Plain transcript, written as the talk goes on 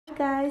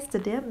guys,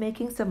 today I'm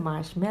making some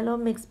marshmallow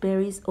mixed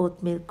berries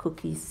oatmeal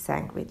cookies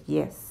sandwich.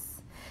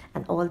 Yes,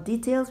 and all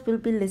details will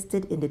be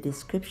listed in the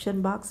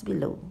description box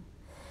below.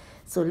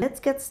 So let's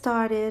get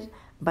started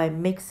by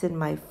mixing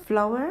my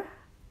flour,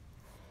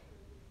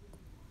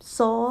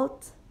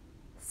 salt,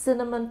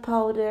 cinnamon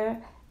powder,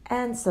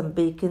 and some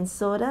baking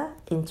soda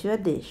into a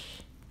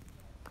dish.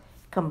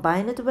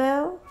 Combine it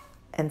well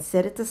and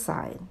set it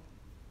aside.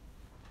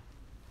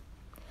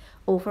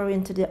 Over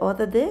into the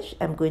other dish,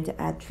 I'm going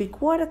to add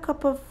 3/4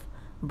 cup of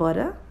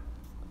butter,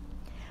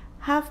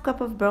 1/2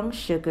 cup of brown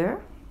sugar,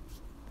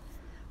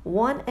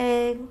 1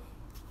 egg,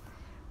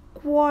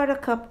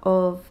 1/4 cup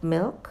of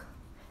milk,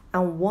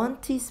 and 1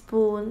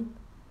 teaspoon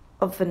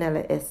of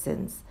vanilla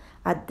essence.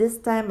 At this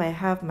time, I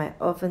have my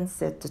oven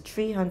set to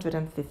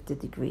 350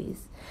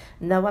 degrees.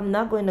 Now, I'm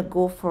not going to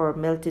go for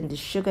melting the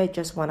sugar. I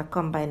just want to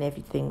combine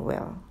everything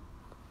well.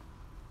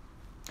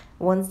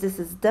 Once this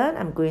is done,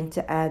 I'm going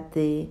to add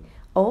the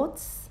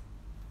oats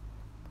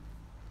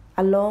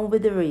along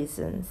with the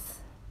raisins.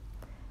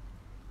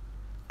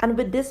 And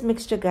with this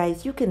mixture,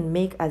 guys, you can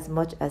make as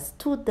much as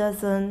 2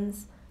 dozen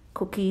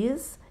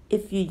cookies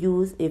if you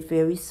use a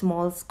very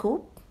small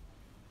scoop.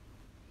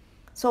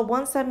 So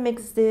once I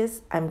mix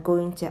this, I'm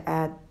going to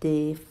add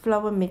the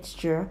flour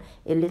mixture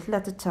a little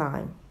at a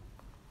time.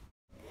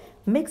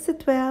 Mix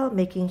it well,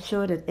 making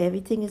sure that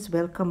everything is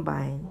well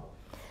combined.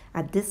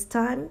 At this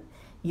time,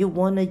 you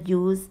want to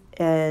use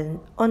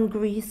an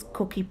ungreased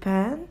cookie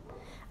pan,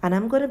 and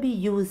I'm going to be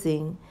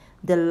using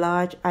the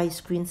large ice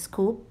cream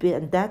scoop,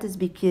 and that is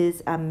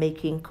because I'm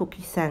making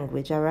cookie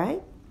sandwich. All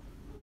right,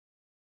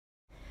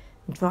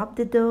 drop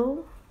the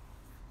dough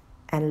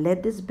and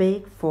let this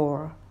bake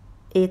for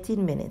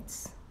 18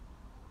 minutes.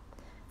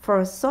 For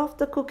a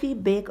softer cookie,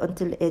 bake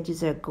until the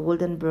edges are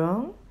golden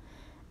brown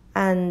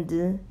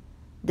and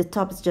the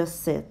tops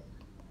just set.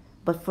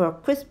 But for a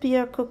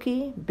crispier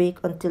cookie, bake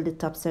until the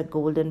tops are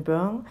golden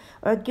brown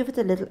or give it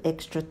a little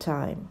extra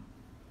time.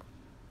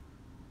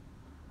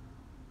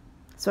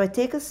 So I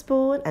take a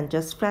spoon and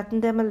just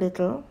flatten them a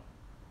little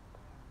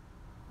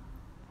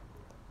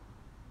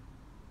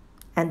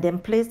and then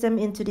place them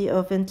into the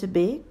oven to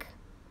bake.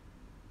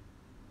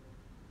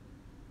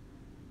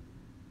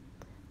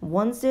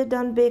 Once they're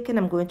done baking,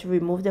 I'm going to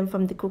remove them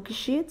from the cookie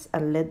sheets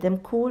and let them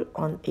cool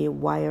on a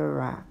wire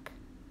rack.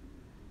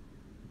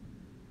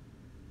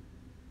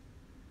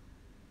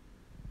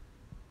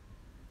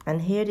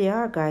 And here they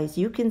are, guys.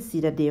 You can see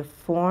that they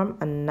form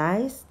a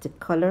nice, the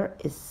color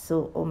is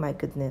so, oh my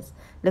goodness.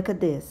 Look at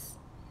this,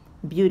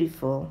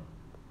 beautiful.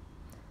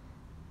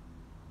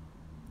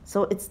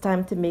 So it's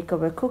time to make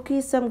our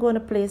cookies. So I'm going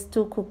to place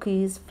 2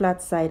 cookies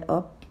flat side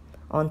up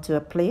onto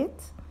a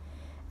plate.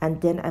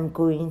 And then I'm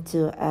going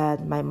to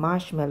add my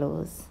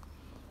marshmallows.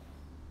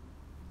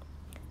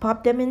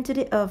 Pop them into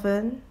the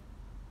oven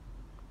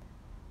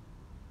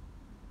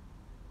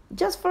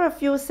just for a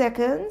few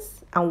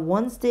seconds. And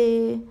once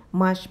the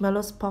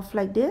marshmallows puff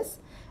like this,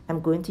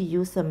 I'm going to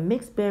use some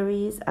mixed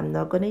berries. I'm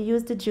not going to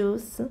use the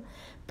juice.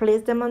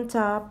 Place them on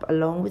top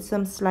along with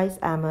some sliced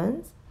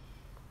almonds.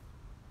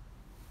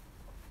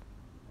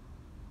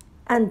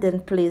 And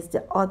then place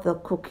the other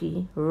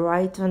cookie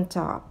right on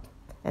top.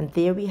 And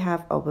there we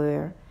have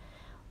our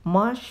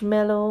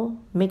marshmallow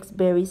mixed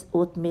berries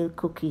oatmeal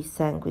cookie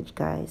sandwich,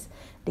 guys.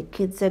 The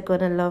kids are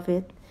gonna love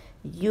it.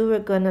 You are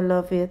gonna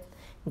love it.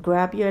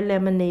 Grab your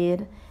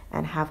lemonade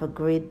and have a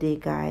great day,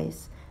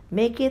 guys.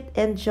 Make it,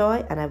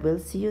 enjoy, and I will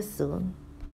see you soon.